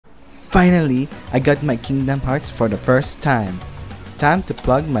Finally, I got my Kingdom Hearts for the first time. Time to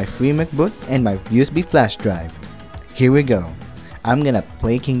plug my FreeMcBoot and my USB flash drive. Here we go. I'm gonna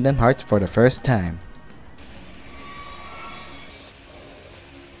play Kingdom Hearts for the first time.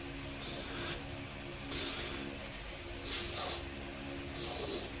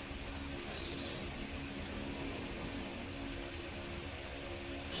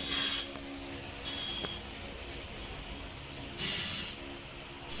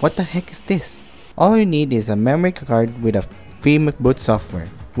 What the heck is this? All you need is a memory card with a FreeMcBoot software,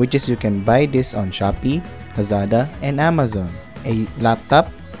 which is you can buy this on Shopee, Lazada, and Amazon. A laptop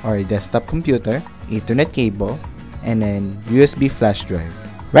or a desktop computer, Ethernet cable, and an USB flash drive.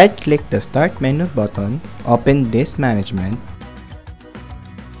 Right-click the Start menu button, open Disk Management.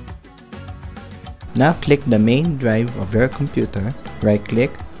 Now click the main drive of your computer,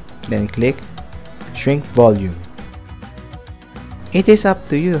 right-click, then click Shrink Volume. It is up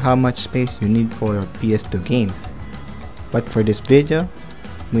to you how much space you need for your PS2 games. But for this video,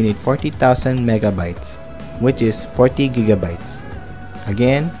 we need 40,000 megabytes, which is 40 gigabytes.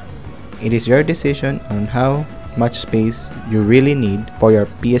 Again, it is your decision on how much space you really need for your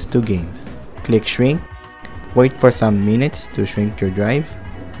PS2 games. Click Shrink, wait for some minutes to shrink your drive.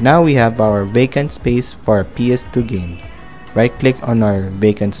 Now we have our vacant space for our PS2 games. Right click on our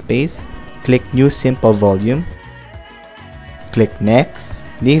vacant space, click New Simple Volume, click Next,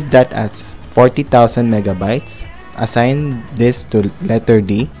 leave that as 40,000 megabytes, assign this to letter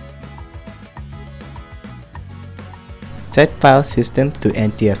D, set file system to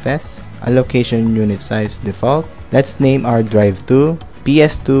NTFS, allocation unit size default. Let's name our drive to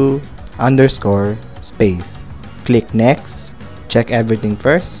PS2 _ space. Click Next, check everything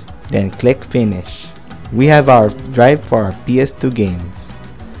first, then click Finish. We have our drive for our PS2 games.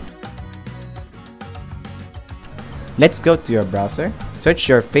 Let's go to your browser, search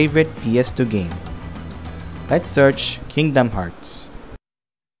your favorite PS2 game. Let's search Kingdom Hearts.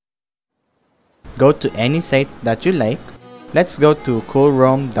 Go to any site that you like. Let's go to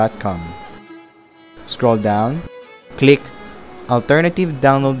coolrom.com. Scroll down, click Alternative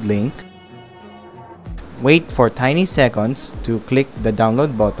Download link. Wait for tiny seconds to click the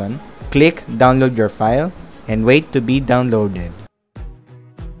download button. Click Download your file and wait to be downloaded.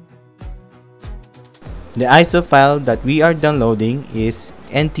 The ISO file that we are downloading is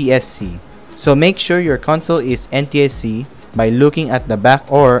NTSC. So make sure your console is NTSC by looking at the back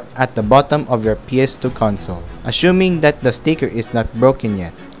or at the bottom of your PS2 console. Assuming that the sticker is not broken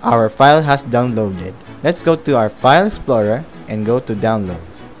yet, our file has downloaded. Let's go to our File Explorer and go to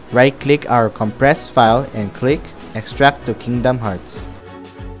Downloads. Right-click our compressed file and click Extract to Kingdom Hearts.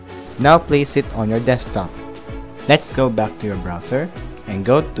 Now place it on your desktop. Let's go back to your browser and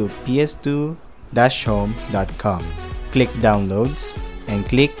go to ps2-home.com. Click Downloads and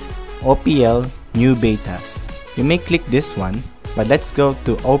click OPL New Betas. You may click this one, but let's go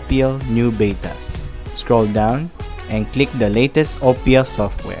to OPL New Betas. Scroll down and click the latest OPL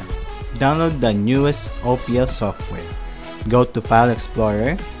software. Download the newest OPL software. Go to File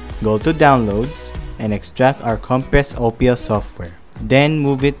Explorer, go to Downloads, and extract our compressed OPL software. Then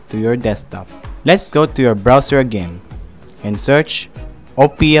move it to your desktop. Let's go to your browser again and search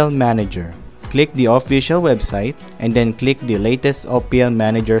OPL Manager. Click the official website and then click the latest OPL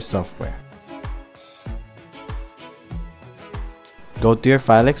Manager software. Go to your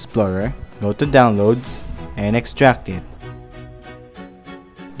File Explorer, go to Downloads, and extract it.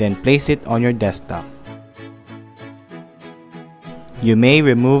 Then place it on your desktop. You may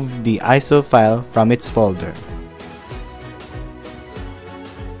remove the ISO file from its folder.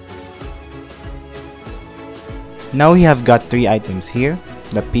 Now we have got three items here: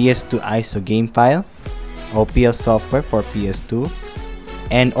 the PS2 ISO Game file, OPL Software for PS2,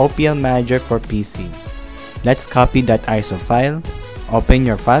 and OPL Manager for PC. Let's copy that ISO file, open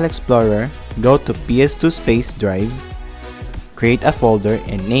your File Explorer, go to PS2 space drive, create a folder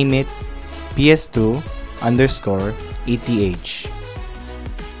and name it PS2_ETH.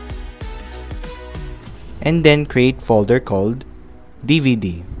 And then create folder called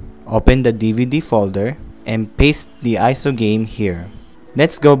DVD. Open the DVD folder and paste the ISO game here.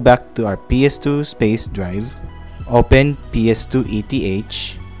 Let's go back to our PS2 space drive, open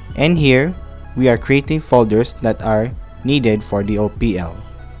PS2ETH, and here we are creating folders that are needed for the OPL.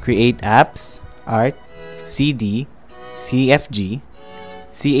 Create apps, art, CD, CFG,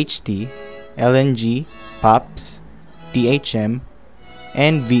 CHT, LNG, POPs, THM,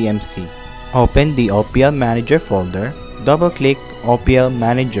 and VMC. Open the OPL Manager folder, double-click OPL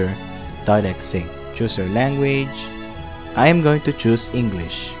Manager.exe. Choose your language. I am going to choose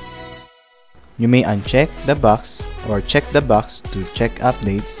English. You may uncheck the box or check the box to check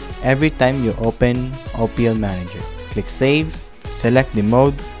updates every time you open OPL Manager. Click Save, select the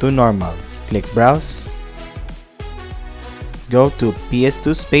mode to normal. Click Browse. Go to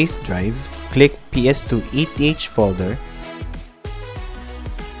PS2 space drive, click PS2 ETH folder,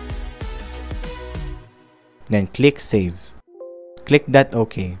 then click Save. Click that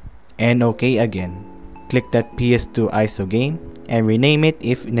OK, and OK again. Click that PS2 ISO Game and rename it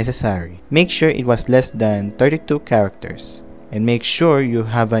if necessary. Make sure it was less than 32 characters, and make sure you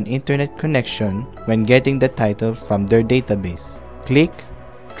have an internet connection when getting the title from their database. Click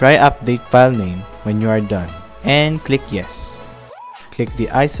Try Update File Name when you are done, and click Yes. Click the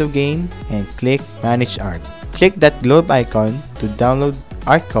ISO Game and click Manage Art. Click that globe icon to download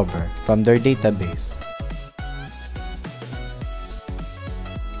art cover from their database.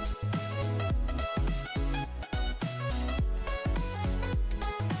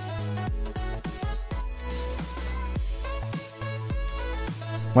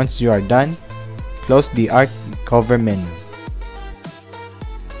 Once you are done, close the art cover menu.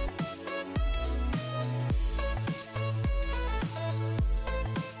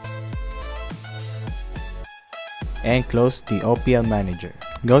 And close the OPL Manager.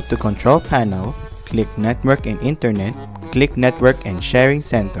 Go to Control Panel, click Network and Internet, click Network and Sharing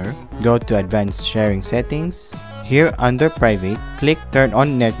Center, go to Advanced Sharing Settings. Here under Private, click Turn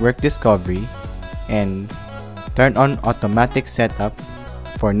on Network Discovery and turn on Automatic Setup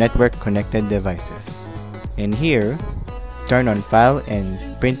for network connected devices. And here, turn on File and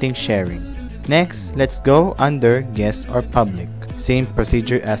Printing Sharing. Next, let's go under Guest or Public. Same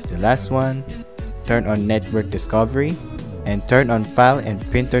procedure as the last one. Turn on Network Discovery and turn on File and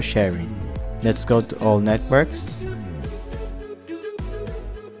Printer Sharing. Let's go to All Networks.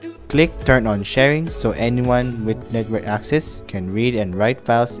 Click Turn on Sharing so anyone with network access can read and write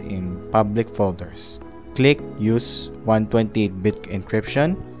files in public folders. Click Use 128-bit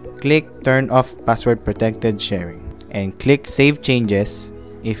encryption. Click Turn off password protected sharing. And click Save Changes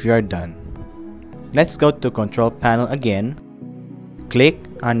if you are done. Let's go to Control Panel again. Click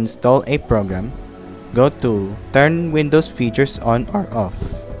Uninstall a program. Go to Turn Windows Features on or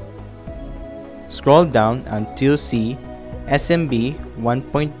off. Scroll down until see SMB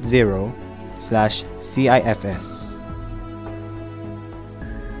 1.0/CIFS.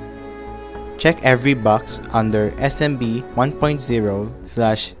 Check every box under SMB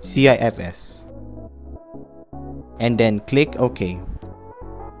 1.0/CIFS and then click OK.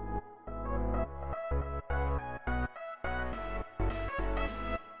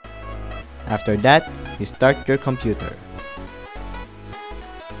 After that, restart your computer.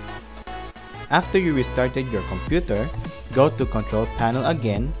 After you restarted your computer, go to Control Panel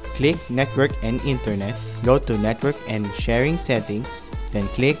again, click Network and Internet, go to Network and Sharing Settings, then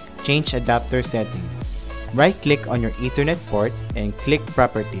click Change Adapter Settings. Right-click on your Ethernet port and click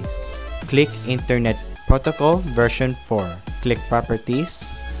Properties. Click Internet Protocol version 4. Click Properties.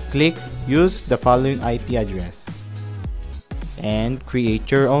 Click Use the following IP address. And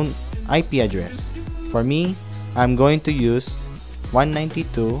create your own IP address. For me, I'm going to use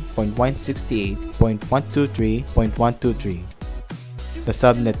 192.168.123.123. The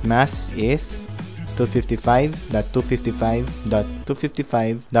subnet mask is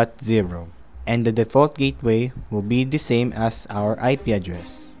 255.255.255.0 and the default gateway will be the same as our IP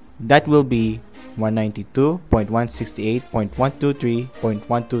address. That will be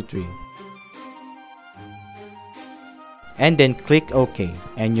 192.168.123.123. And then click OK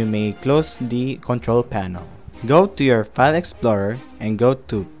and you may close the control panel. Go to your File Explorer and go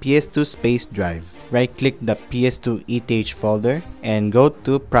to PS2 Space Drive. Right-click the PS2 ETH folder and go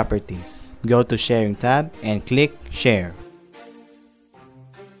to Properties. Go to Sharing tab and click Share.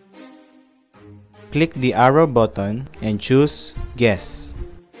 Click the arrow button and choose Guest.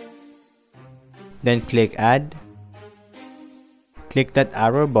 Then click Add. Click that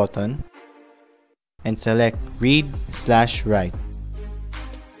arrow button and select Read/Write.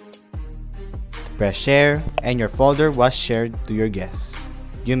 Press Share and your folder was shared to your guests.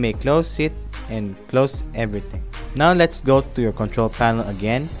 You may close it and close everything. Now let's go to your control panel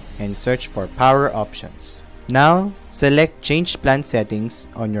again and search for power options. Now select Change Plan Settings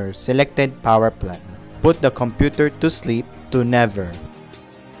on your selected power plan. Put the computer to sleep to never.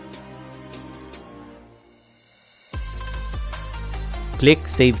 Click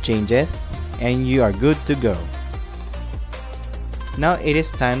Save Changes and you are good to go. Now it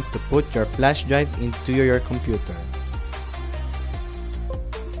is time to put your flash drive into your computer.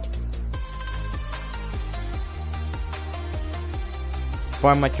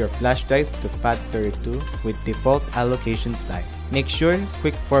 Format your flash drive to FAT32 with default allocation size. Make sure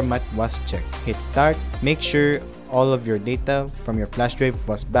quick format was checked. Hit start. Make sure all of your data from your flash drive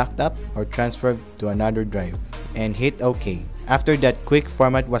was backed up or transferred to another drive, and hit OK. After that quick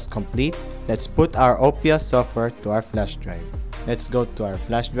format was complete, let's put our OPL software to our flash drive. Let's go to our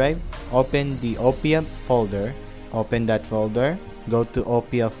flash drive, open the OPL folder, open that folder, go to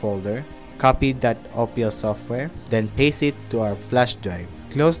OPL folder, copy that OPL software, then paste it to our flash drive.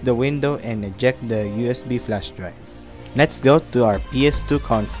 Close the window and eject the USB flash drive. Let's go to our PS2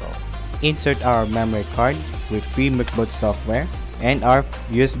 console. Insert our memory card with FreeMcBoot software and our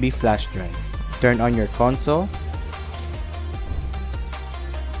USB flash drive. Turn on your console.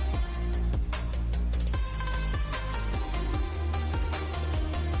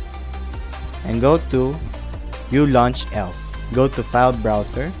 And go to Launch ELF. Go to File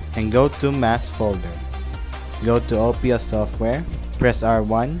Browser and go to Mass Folder. Go to OPL Software, press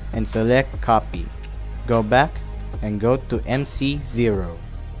R1 and select Copy. Go back and go to MC0.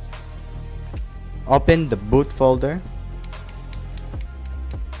 Open the boot folder.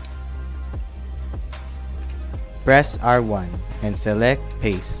 Press R1 and select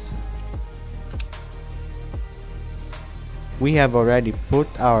Paste. We have already put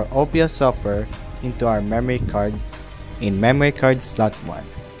our OPL software into our memory card in memory card slot 1.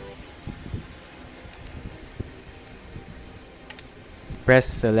 Press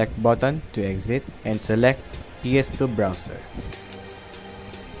select button to exit and select PS2 browser.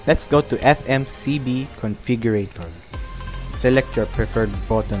 Let's go to FMCB configurator. Select your preferred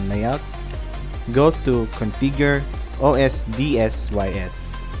button layout. Go to configure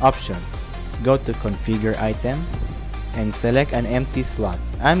OSDSYS options. Go to configure item and select an empty slot.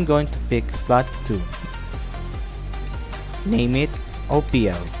 I'm going to pick slot 2. Name it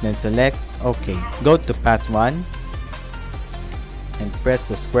OPL, then select OK. Go to path 1 and press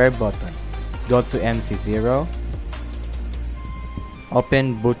the square button. Go to MC0.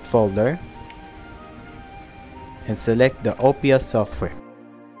 Open boot folder and select the OPL software.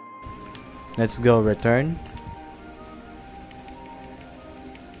 Let's go return.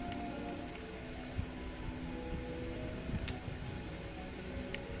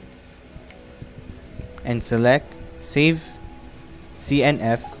 And select Save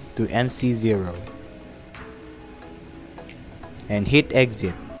CNF to MC0 and hit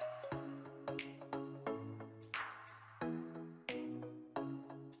exit.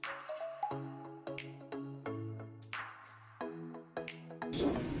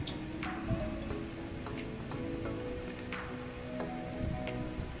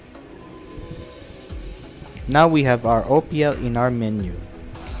 Now we have our OPL in our menu.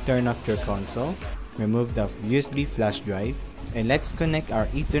 Turn off your console, remove the USB flash drive, and let's connect our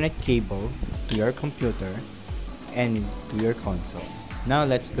Ethernet cable to your computer and to your console. Now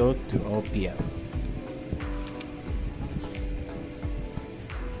let's go to OPL.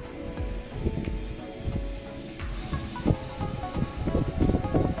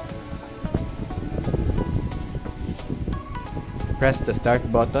 Press the start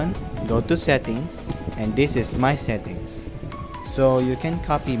button, go to settings, and this is my settings. So you can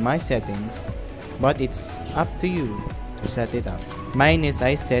copy my settings, but it's up to you to set it up. Mine is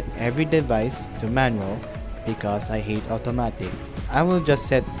I set every device to manual because I hate automatic. I will just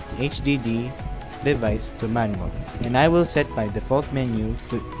set HDD device to manual, and I will set by default menu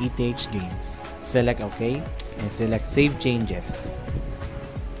to ETH games. Select OK and select save changes.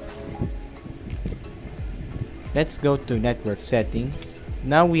 Let's go to network settings.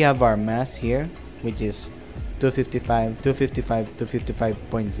 Now we have our mask here, which is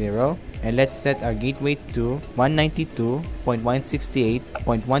 255.255.255.0, and let's set our gateway to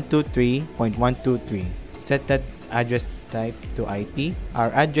 192.168.123.123. Set that address type to IP.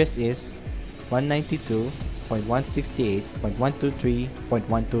 Our address is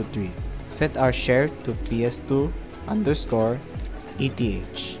 192.168.123.123. Set our share to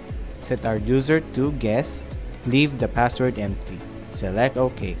PS2_ETH. Set our user to guest. Leave the password empty. Select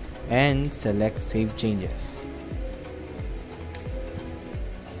OK and select Save Changes.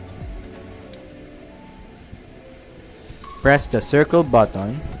 Press the circle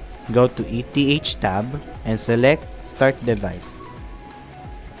button, go to ETH tab and select Start Device.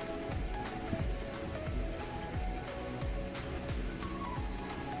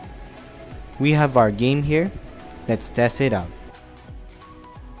 We have our game here. Let's test it out.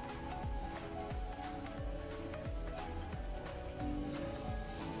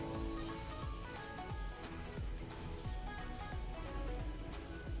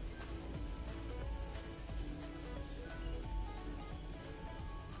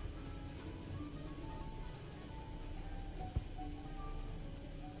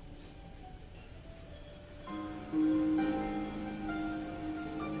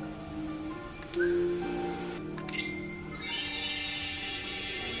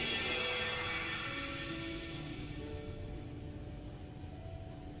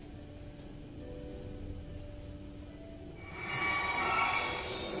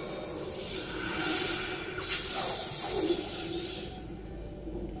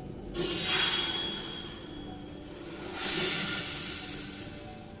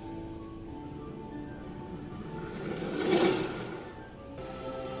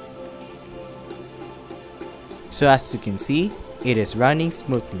 So as you can see, it is running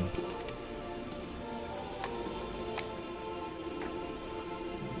smoothly.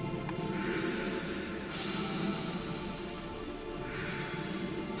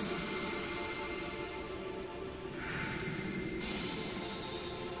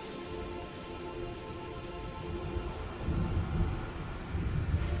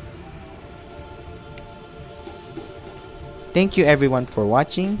 Thank you everyone for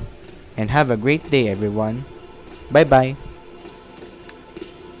watching, and have a great day everyone. Bye bye.